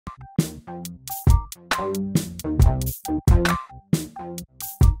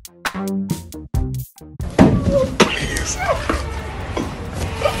Please.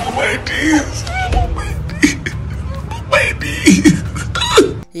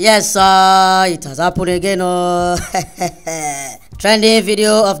 Yes, it has happened again. Trending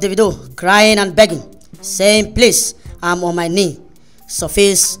video of Davido crying and begging, saying, "Please, I'm on my knee,"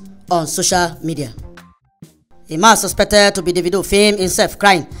 surfaced on social media. A man suspected to be Davido filmed himself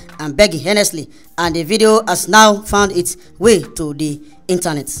crying and begging earnestly, and the video has now found its way to the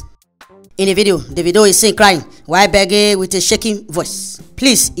internet. In the video, Davido is seen crying while begging with a shaking voice.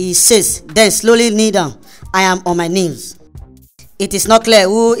 "Please," he says, then slowly kneel down. "I am on my knees." It is not clear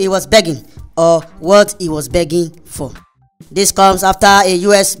who he was begging or what he was begging for. This comes after a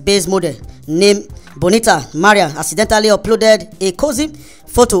US-based model named Bonita Maria accidentally uploaded a cozy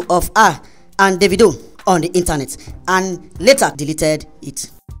photo of her and Davido on the internet and later deleted it.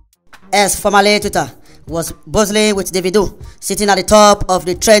 As formerly Twitter was bustling with Davido sitting at the top of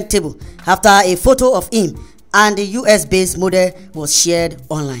the trend table after a photo of him and the US-based model was shared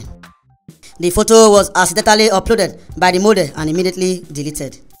online. The photo was accidentally uploaded by the model and immediately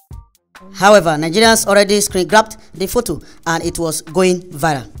deleted. However, Nigerians already screen grabbed the photo and it was going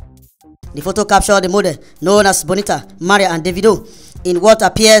viral. The photo captured the model known as Bonita Maria and Davido in what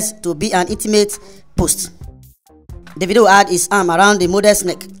appears to be an intimate post. Davido had his arm around the model's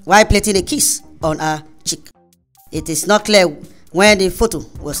neck while placing a kiss on her cheek. It is not clear when the photo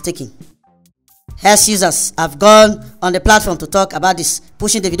was taken. Health users have gone on the platform to talk about this,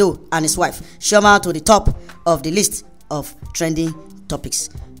 pushing Davido and his wife Chioma to the top of the list of trending topics.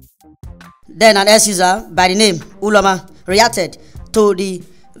 Then an health user by the name Uloma reacted to the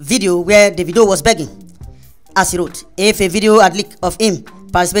video where Davido was begging. As he wrote, "If a video had leaked of him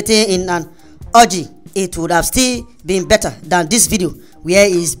participating in an orgy, it would have still been better than this video where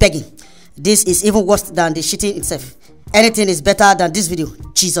he is begging. This is even worse than the shitting itself. Anything is better than this video,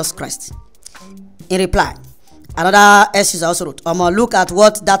 Jesus Christ." In reply, another health user also wrote, "Omo, look at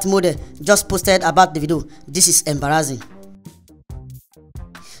what that model just posted about Davido. This is embarrassing."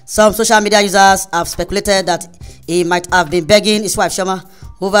 Some social media users have speculated that he might have been begging his wife Chioma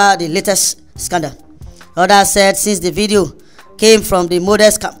over the latest scandal. Others said since the video came from the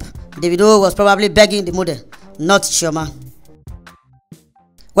model's camp, Davido was probably begging the model, not Chioma.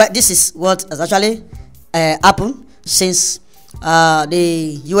 Well, this is what has actually happened since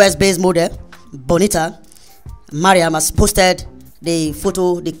the US-based model Bonita Maria has posted the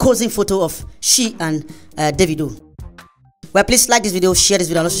photo, the cozy photo of she and Davido. Well, please like this video, share this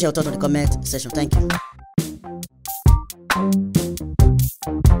video, and also share your thoughts on the comment section. Thank you.